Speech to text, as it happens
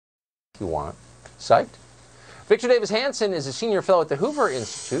you want. Psyched? Victor David Hanson is a senior fellow at the Hoover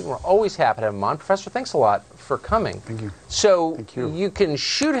Institute. We're always happy to have him on. Professor, thanks a lot for coming. Thank you. So Thank you. You can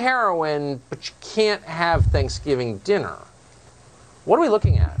shoot heroin, but you can't have Thanksgiving dinner. What are we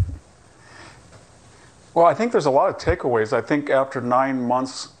looking at? Well, I think there's a lot of takeaways. I think after 9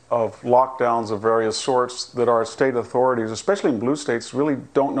 months of lockdowns of various sorts that our state authorities, especially in blue states, really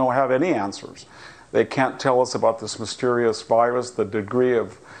don't have any answers. They can't tell us about this mysterious virus, the degree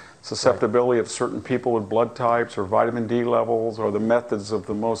of susceptibility of certain people with blood types or vitamin D levels or the methods of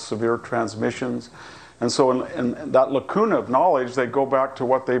the most severe transmissions. And so in that lacuna of knowledge, they go back to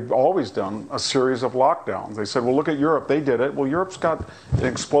what they've always done, a series of lockdowns. They said, well, look at Europe, they did it. Well, Europe's got an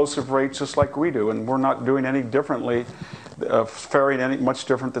explosive rate just like we do, and we're not doing any differently, faring any much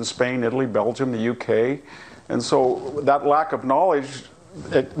different than Spain, Italy, Belgium, the UK. And so that lack of knowledge,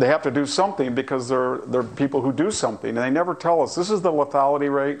 they have to do something because they're people who do something, and they never tell us this is the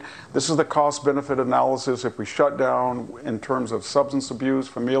lethality rate, this is the cost-benefit analysis if we shut down in terms of substance abuse,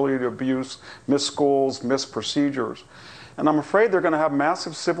 familial abuse, missed schools, missed procedures. And I'm afraid they're going to have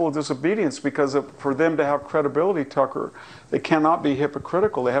massive civil disobedience because for them to have credibility, Tucker, they cannot be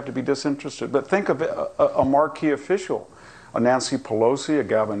hypocritical, they have to be disinterested. But think of a marquee official, a Nancy Pelosi, a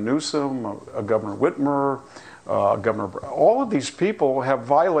Gavin Newsom, a Governor Whitmer, all of these people have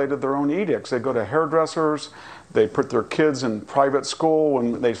violated their own edicts. They go to hairdressers, they put their kids in private school,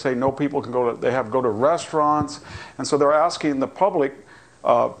 and they say no people can go to, they have to go to restaurants. And so they're asking the public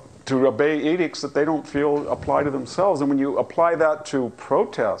to obey edicts that they don't feel apply to themselves. And when you apply that to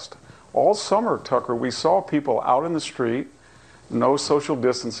protest, all summer, Tucker, we saw people out in the street, no social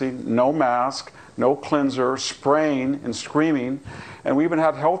distancing, no mask, no cleanser, spraying and screaming. And we even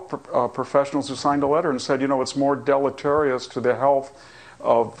had health professionals who signed a letter and said, you know, it's more deleterious to the health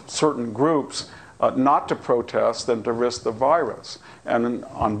of certain groups not to protest than to risk the virus. And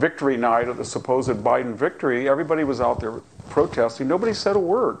on victory night of the supposed Biden victory, everybody was out there protesting. Nobody said a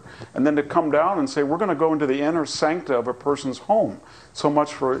word. And then to come down and say, we're going to go into the inner sancta of a person's home. So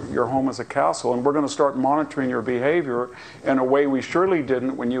much for your home as a castle. And we're going to start monitoring your behavior in a way we surely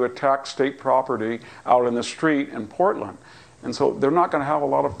didn't when you attacked state property out in the street in Portland. And so they're not going to have a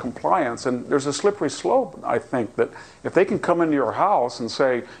lot of compliance. And there's a slippery slope, I think, that if they can come into your house and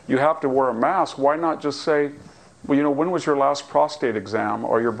say, you have to wear a mask, why not just say, well, you know, when was your last prostate exam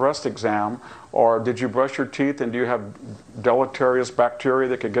or your breast exam? Or did you brush your teeth and do you have deleterious bacteria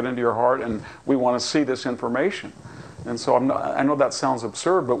that could get into your heart? And we want to see this information. And so I know that sounds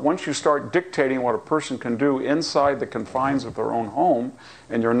absurd, but once you start dictating what a person can do inside the confines of their own home,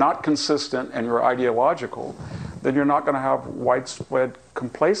 and you're not consistent and you're ideological, then you're not going to have widespread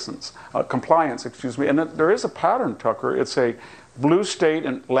compliance. And there is a pattern, Tucker. It's a blue state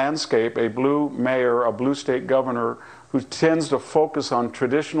and landscape, a blue mayor, a blue state governor who tends to focus on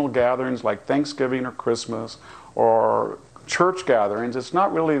traditional gatherings like Thanksgiving or Christmas or church gatherings. It's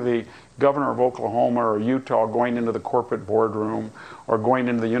not really the governor of Oklahoma or Utah going into the corporate boardroom or going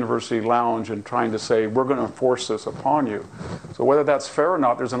into the university lounge and trying to say, we're going to enforce this upon you. So whether that's fair or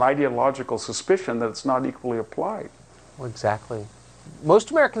not, there's an ideological suspicion that it's not equally applied. Well, exactly. Most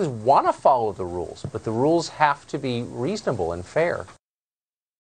Americans want to follow the rules, but the rules have to be reasonable and fair.